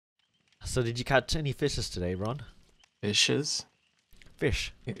So did you catch any fishes today, Ron? Fishes?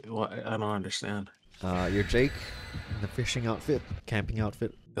 Fish. What? I don't understand. You're Jake in the fishing outfit, camping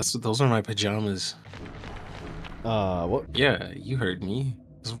outfit. Those are my pajamas. What? Yeah, you heard me.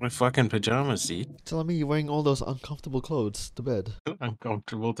 Those are my fucking pajamas, dude. Telling me you're wearing all those uncomfortable clothes to bed.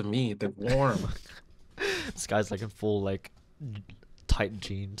 Uncomfortable to me. They're warm. This guy's like in full like tight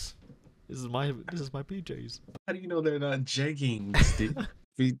jeans. This is my PJs. How do you know they're not jeggings, dude?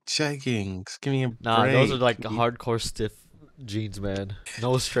 Be jeggings. Give me a Nah, break. those are like hardcore stiff jeans, man.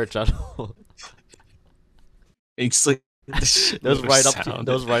 No stretch at all. It's like Those right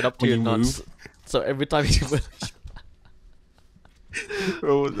up to your nuts. So every time you move,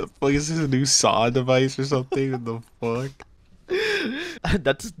 Bro, what the fuck is this, a new saw device or something? What the fuck?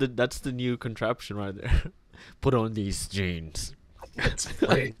 that's the new contraption right there. Put on these jeans. Let's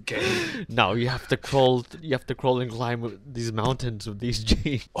play a game. Now you have to crawl and climb these mountains with these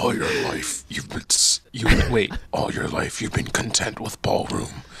jeans. All your life all your life you've been content with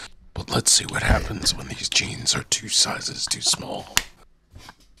ballroom. But let's see what happens when these jeans are 2 sizes too small.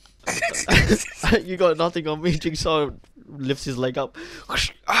 You got nothing on me. Jigsaw lifts his leg up.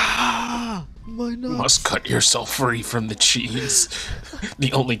 Ah, my nuts. You must cut yourself free from the jeans.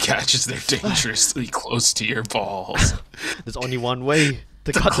 The only catch is they're dangerously close to your balls. There's only one way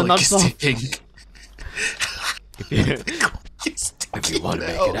to cut the nuts off. If you want to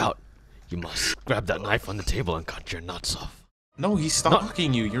make it out, you must grab that knife on the table and cut your nuts off. No, he's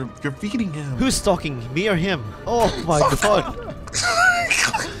stalking you. You're feeding him. Who's stalking, me or him? Oh my god.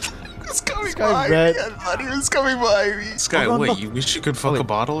 It's coming by me. I thought he was coming by me. Sky, Ron, wait, look. you wish you could fuck a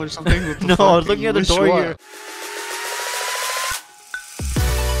bottle or something? What the No, fuck? I was looking at the Wish door what? here.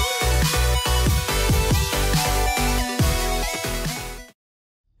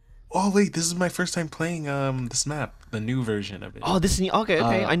 Oh wait, this is my first time playing this map, the new version of it. Oh, this is okay.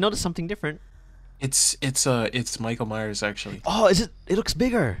 I noticed something different. It's Michael Myers actually. Oh, is it? It looks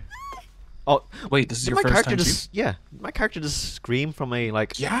bigger. Oh, Wait, this is did your first time too? yeah, my character just screamed from a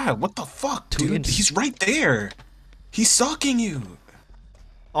like. Yeah, what the fuck, 2 dude? inch. He's right there. He's stalking you.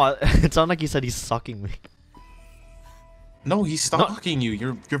 Oh, it sounded like he said he's sucking me. No, he's stalking you.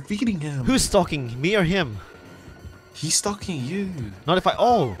 You're feeding him. Who's stalking, me or him? He's stalking you. Not if I.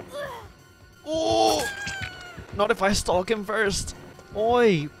 Oh, not if I stalk him first.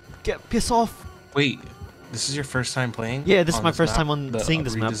 Oi, piss off. Wait, this is your first time playing? Yeah, this is on my first map? time on The seeing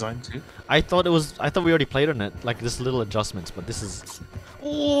this map. redesign too? I thought we already played on it, like just little adjustments, but this is.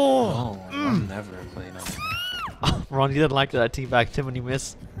 Oh, No, I'll never play on. Ron, you didn't like that teabag Tim when you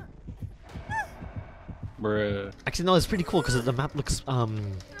miss. Bruh. Actually, no, it's pretty cool because the map looks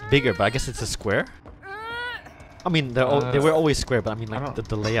bigger, but I guess it's a square. I mean, they were always square, but I mean, like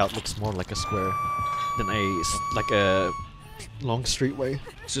the layout looks more like a square than a long streetway.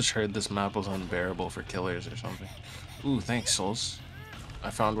 Just heard this map was unbearable for killers or something. Ooh, thanks, Souls. I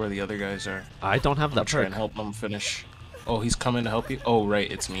found where the other guys are. I don't have that Try perk. and help them finish. Oh, he's coming to help you? Oh, right,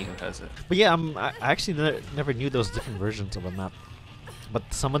 it's me who has it. But yeah, I actually never knew those different versions of a map.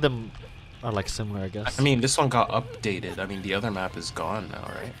 But some of them are like similar, I guess. I mean, this one got updated. I mean, the other map is gone now,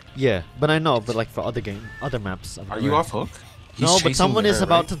 right? Yeah, but I know, but like for other maps. Are you off hook? He's No, but chasing someone is her,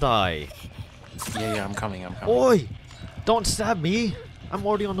 about right? to die. Yeah, I'm coming. Oi! Don't stab me! I'm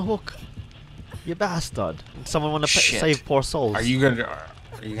already on the hook. You bastard. Someone want to save poor souls. Are you gonna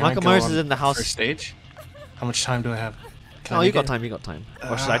Michael go Myers on is in the house. First stage? How much time do I have? Can No, I you make got it? time, you got time.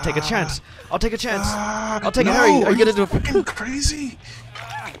 Or should I take a chance? I'll take a chance. I'll take no, it. Hurry! Are you gonna do fucking it? crazy?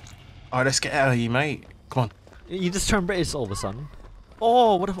 Oh, let's get out of here, mate. Come on. You just turn British all of a sudden.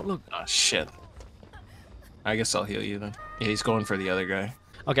 Oh, what if look? Oh shit. I guess I'll heal you then. Yeah, he's going for the other guy.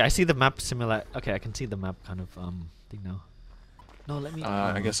 Okay, I see the map similar. Okay, I can see the map kind of thing now. No, let me.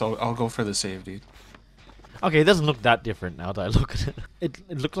 I guess I'll go for the save, dude. Okay, it doesn't look that different now that I look at it.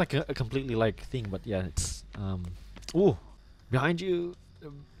 It looked like a completely like thing, but yeah, it's Ooh, behind you.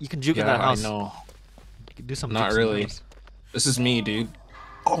 You can juke in that house. I know. You can do something. Not really. This is me, dude.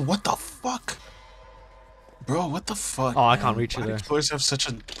 Oh, what the fuck? Bro, what the fuck? Oh, I can't reach you there. Killers have such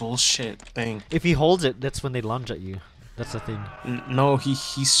a bullshit thing. If he holds it, that's when they lunge at you. That's the thing. No, he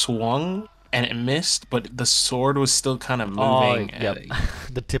swung and it missed, but the sword was still kind of moving. Oh, yep.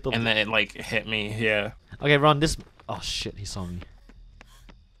 The tip of. And then it like hit me. Yeah. Okay, Ron. This. Oh shit, he saw me.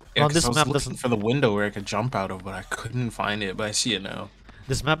 Yeah, Ron, this I was map looking doesn't. for the window where I could jump out of, but I couldn't find it. But I see it now.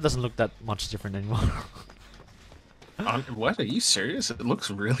 This map doesn't look that much different anymore. What? Are you serious? It looks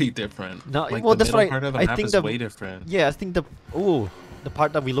really different. No, like, well, the that's middle what part of the I map think is the way different. Yeah, I think the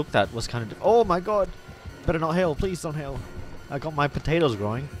part that we looked at was kind of. Oh my god! Better not hail, please don't hail. I got my potatoes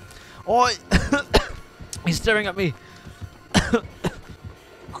growing. Oh, he's staring at me.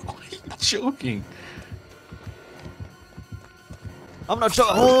 joking. I'm not sure.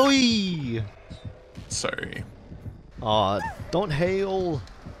 Oi! Sorry. Aw, don't hail.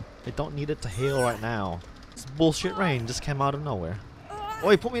 I don't need it to hail right now. This bullshit rain just came out of nowhere.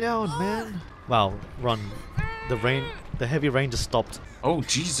 Oi, put me down, man. Wow, run. The heavy rain just stopped. Oh,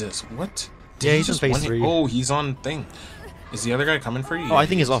 Jesus. What? Yeah, he's in phase 3. Oh, he's on thing. Is the other guy coming for you? Oh, I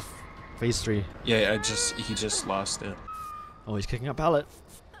think he's off phase 3. Yeah, he just lost it. Oh, he's kicking a pallet.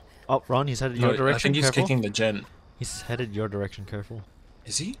 Oh, Ron, he's headed your direction. I think he's careful. kicking the gen. He's headed your direction, careful.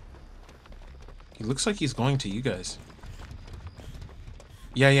 Is he? He looks like he's going to you guys.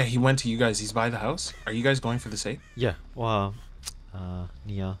 Yeah, he went to you guys. He's by the house. Are you guys going for the safe? Yeah, well,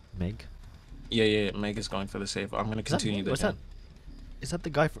 Nia, Meg. Yeah, Meg is going for the safe. I'm gonna continue the gen. Is that the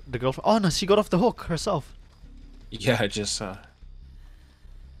guy, the girl? Oh no, she got off the hook herself. Yeah, I just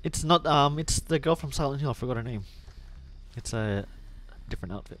It's not, it's the girl from Silent Hill. I forgot her name. It's a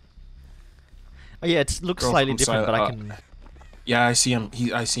different outfit. Oh yeah, it looks slightly different, but I can. Yeah, I see him.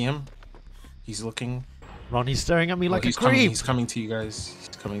 I see him. He's looking. Ron, he's staring at me like a creep. He's coming to you guys. He's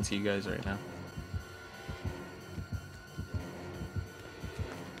coming to you guys right now.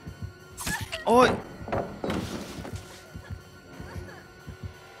 Oh.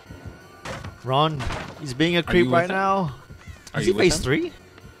 Ron, he's being a creep right now. Is he phase 3?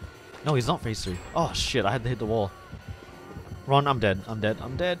 No, he's not phase 3. Oh shit, I had to hit the wall. Ron, I'm dead. I'm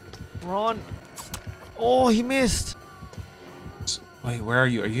dead. Ron. Oh, he missed. Wait, where are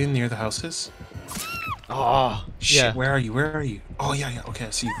you? Are you near the houses? Oh, shit, yeah. Where are you? Oh, yeah. Okay, I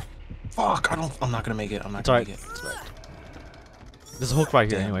see you. Fuck, I'm not gonna make it. I'm not gonna make it. It's alright. There's a hook right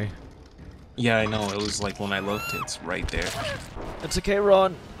here anyway. Yeah, I know. It was like when I looked, it's right there. It's okay,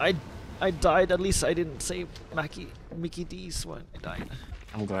 Ron. I died. At least I didn't say Mickey D's when I died.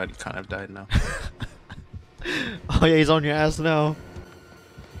 I'm glad you kind of died now. Oh yeah, he's on your ass now.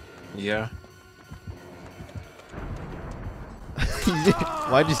 Yeah.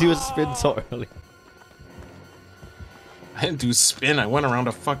 Why'd you do a spin so early? I didn't do spin. I went around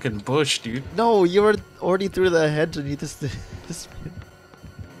a fucking bush, dude. No, you were already through the hedge and you just spin.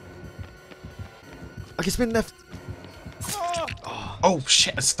 Okay, spin left. Oh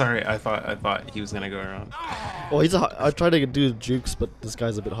shit! Sorry, I thought he was gonna go around. Oh, I tried to do jukes, but this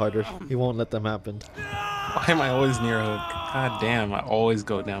guy's a bit harder. He won't let them happen. Why am I always near a hook? God damn! I always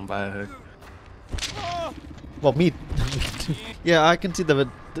go down by a hook. Well, me. Yeah, I can see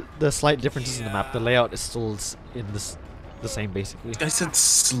the slight differences in the map. The layout is still in the same basically. I said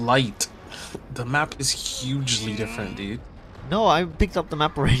slight. The map is hugely different, dude. No, I picked up the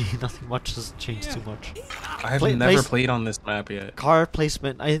map already. Nothing much has changed too much. I have never played on this map yet. Car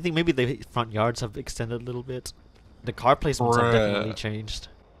placement. I think maybe the front yards have extended a little bit. The car placements have definitely changed.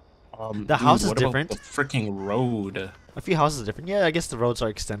 The house is different. The freaking road. A few houses are different. Yeah, I guess the roads are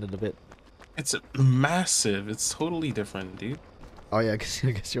extended a bit. It's massive. It's totally different, dude. Oh yeah, I guess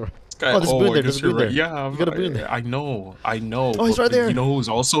you're right. Oh, there's a boon there. There's a boon there. Yeah, you got a boon there. I know. Oh, he's right there. You know who's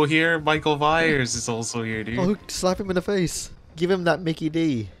also here? Michael Myers is also here, dude. Oh, slap him in the face. Give him that Mickey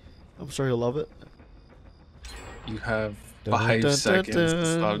D. I'm sure he'll love it. You have 5 seconds to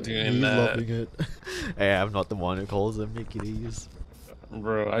stop doing that. Loving it. Hey, I'm not the one who calls them Mickey D's.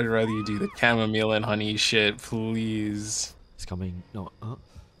 Bro, I'd rather you do the chamomile and honey shit, please. He's coming. No.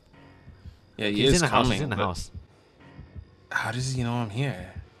 Yeah, he's in the coming. house. He's in the house. How does he know I'm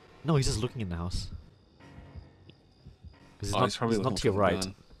here? No, he's just looking in the house. He's probably not to your right.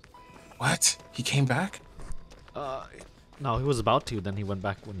 What? He came back? No, he was about to. Then he went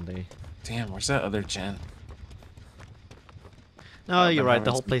back one day. Damn, where's that other gen? No, you're right.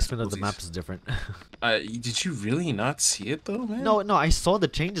 The whole placement of the map is different. Did you really not see it though, man? No, I saw the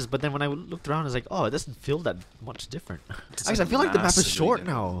changes, but then when I looked around, I was like, oh, it doesn't feel that much different. Actually, I feel like the map is short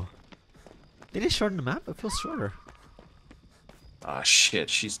now. Did they shorten the map? It feels shorter. Ah, shit,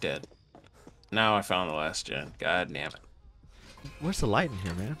 she's dead. Now I found the last gen. God damn it. Where's the light in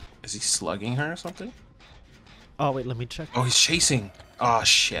here, man? Is he slugging her or something? Oh, wait, let me check. Oh, he's chasing. Oh,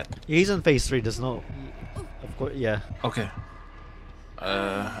 shit. Yeah, he's in phase 3. There's no... Of course, yeah. Okay.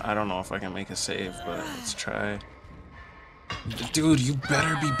 I don't know if I can make a save, but let's try. Dude, you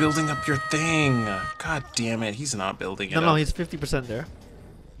better be building up your thing. God damn it, he's not building it up. No, he's 50% there.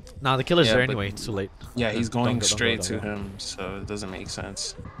 Nah, the killer's there anyway. It's too late. Yeah, he's going straight to him, so it doesn't make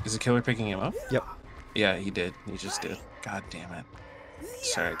sense. Is the killer picking him up? Yep. Yeah, he did. He just did. God damn it.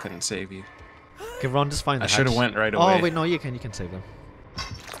 Sorry, I couldn't save you. Okay, Ron, just find the I should have went right away. Oh, wait, no, you can save them.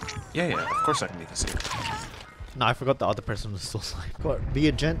 Yeah, of course I can make a save. No, I forgot the other person was still alive. Be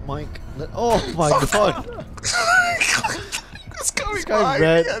a gent, Mike. Oh my god! It's coming. guy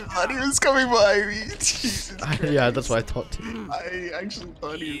red. I thought he was coming behind me. Jesus Yeah, that's what I thought too. I actually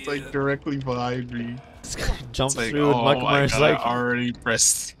thought he was like directly behind me. This guy jumps It's like, through and oh my Markiplier's God, like, I already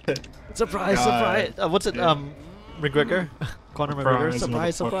pressed. surprise, God. surprise. What's it? McGregor? Conor McGregor?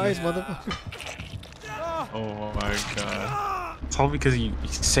 Surprise, Surprise, motherfucker. motherfucker. Oh my God. It's all because you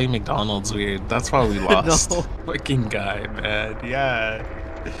say McDonald's weird. That's why we lost. No. Fucking guy, man. Yeah.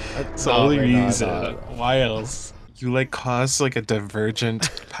 It's the No, only wait, no, reason. no. Why else? You like caused like a divergent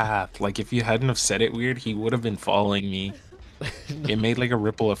path. Like if you hadn't have said it weird, he would have been following me. It made like a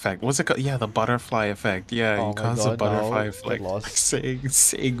ripple effect. What's it called? Yeah, the butterfly effect. Yeah, Oh you my caused a God, butterfly no. effect. Get lost.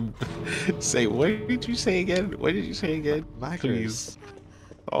 Say, what did you say again? What did you say again? Please.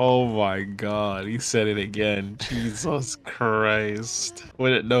 Oh my God, he said it again. Jesus Christ.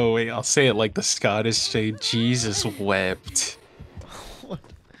 Wait, no, wait, I'll say it like the Scottish say, Jesus wept. What?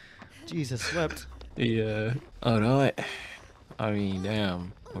 Jesus wept. Yeah. Oh, no. I mean,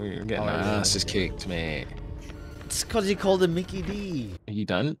 damn. We're getting our asses kicked, man. It's because you called him Mickey D. Are you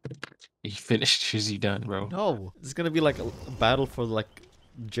done? You finished? Is you done, bro? No, it's gonna be like a battle for like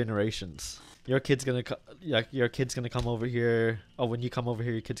generations. Your kid's gonna your kid's gonna come over here. Oh, when you come over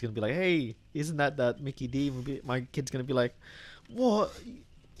here, your kid's gonna be like, "Hey, isn't that Mickey D?" My kid's gonna be like, "What?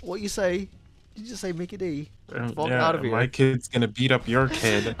 What you say? Did you say Mickey D? Fuck out of here!" My kid's gonna beat up your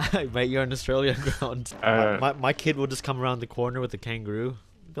kid. Mate, you're on Australian ground. My kid will just come around the corner with a kangaroo.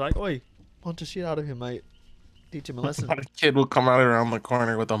 Be like, "Oi, punch the shit out of him, mate. Teach him a lesson." My kid will come out around the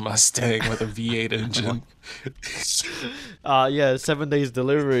corner with a Mustang with a V8 engine. Yeah, 7 days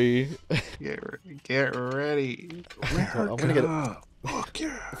delivery. Get ready. I'm gonna get it. Fuck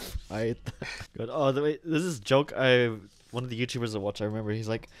yeah. I good. Oh, this is joke. One of the YouTubers I watch. I remember he's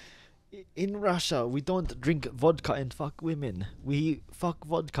like, in Russia we don't drink vodka and fuck women. We fuck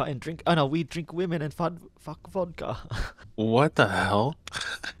vodka and drink. Oh no, we drink women and fuck vodka. What the hell?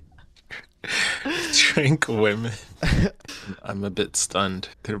 Drink women. I'm a bit stunned.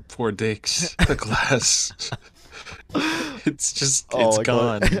 Their poor dicks. The glass. It's just, it's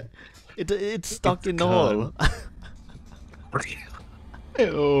gone. It's stuck in the hole.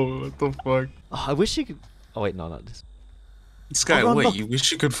 Oh, what the fuck? Oh, I wish you could. Oh wait, no, not this. This guy, Run, wait, look. you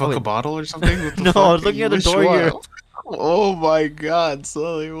wish you could fuck wait. a bottle or something? What the No, fuck? I was looking You at the wish door here. what? Oh my God,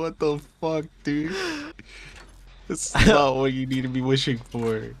 Sully, what the fuck, dude? It's not what you need to be wishing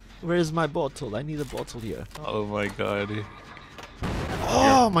for. Where's my bottle? I need a bottle here. Oh my God.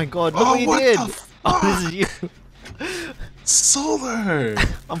 Oh my God! Look what you what did. the Oh, this is you. Solar!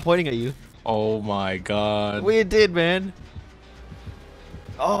 I'm pointing at you. Oh my God. What you did, man?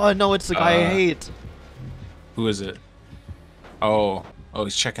 Oh no, it's the guy I hate. Who is it? Oh,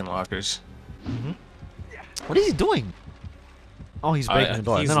 he's checking lockers. What is he doing? Oh, he's breaking the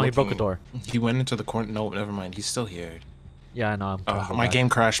door. he's No, he broke looking- the door. He went into the corner. No, never mind. He's still here. Yeah, I know. Oh, my game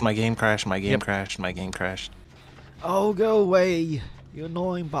crashed. My game crashed. My game crashed. My game crashed. Oh, go away, you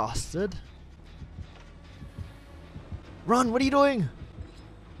annoying bastard. Run, what are you doing?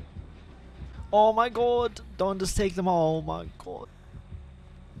 Oh my God, don't just take them all. Oh my God.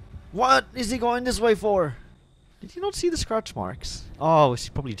 What is he going this way for? Did you not see the scratch marks? Oh, she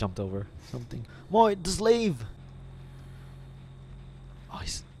probably jumped over something. Boy, just leave.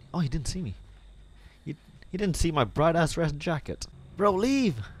 Oh, he didn't see me. He didn't see my bright ass red jacket. Bro,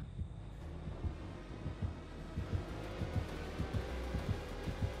 leave.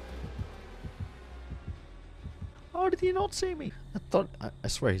 How did he not see me? I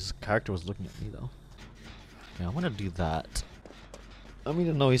swear his character was looking at me though. Okay, I'm gonna do that. I mean,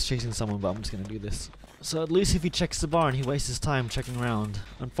 I know he's chasing someone, but I'm just gonna do this. So at least if he checks the barn, he wastes his time checking around.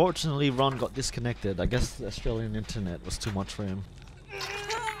 Unfortunately, Ron got disconnected. I guess the Australian internet was too much for him.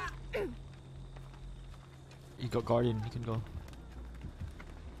 You got Guardian, you can go.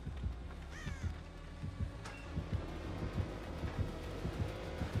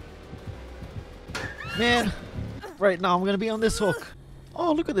 Man! Right now I'm gonna be on this hook.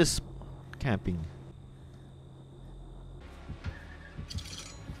 Oh, look at this camping.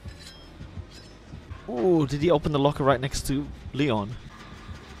 Oh, did he open the locker right next to Leon?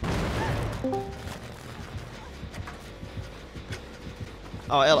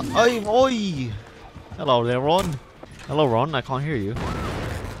 Oh, hello. Oi, oi! Hello there, Ron. Hello, Ron. I can't hear you.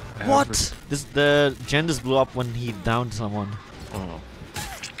 What? The gen just blew up when he downed someone. Oh.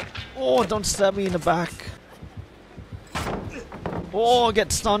 Oh, don't stab me in the back. Oh,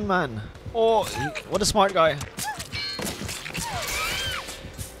 get stunned, man. Oh, what a smart guy.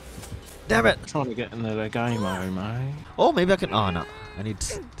 Damn it. Trying to get into the game, oh my. Oh, maybe I can. Oh, no. I need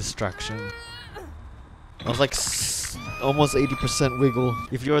distraction. I was like almost 80% wiggle.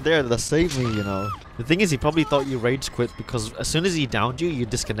 If you were there, that saved me, you know. The thing is, he probably thought you rage quit because as soon as he downed you, you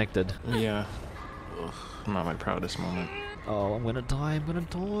disconnected. Yeah. Ugh, not my proudest moment. Oh, I'm gonna die. I'm gonna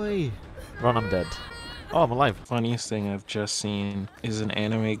die. Ron, I'm dead. Oh, I'm alive. Funniest thing I've just seen is an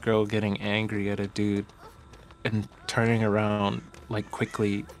anime girl getting angry at a dude and turning around like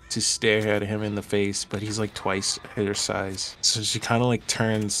quickly to stare at him in the face, but he's like twice her size. So she kind of like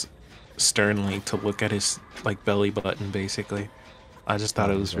turns sternly to look at his like belly button basically. I just thought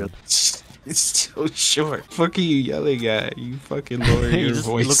it was real. It's so short. Fuck are you yelling at? You fucking lower your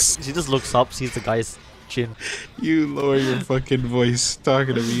voice. She just looks up, sees the guy's chin. You lower your fucking voice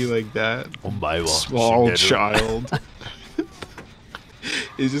talking to me like that. Small child.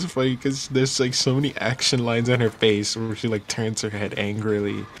 It's just funny because there's like so many action lines on her face where she like turns her head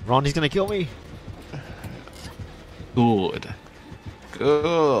angrily. Ron, he's gonna kill me. Good.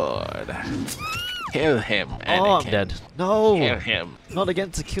 Good. Kill him, Anakin. Oh, I'm dead. No. Kill him. Not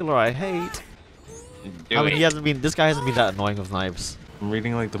against a killer I hate. Do I mean, it. this guy hasn't been that annoying with knives. I'm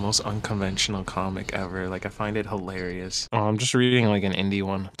reading like the most unconventional comic ever. Like I find it hilarious. Oh, I'm just reading like an indie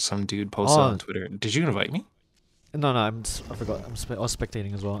one. Some dude posted on Twitter. Did you invite me? No, I forgot. I was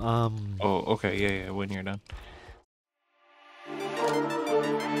spectating as well. Oh, okay. Yeah. When you're done.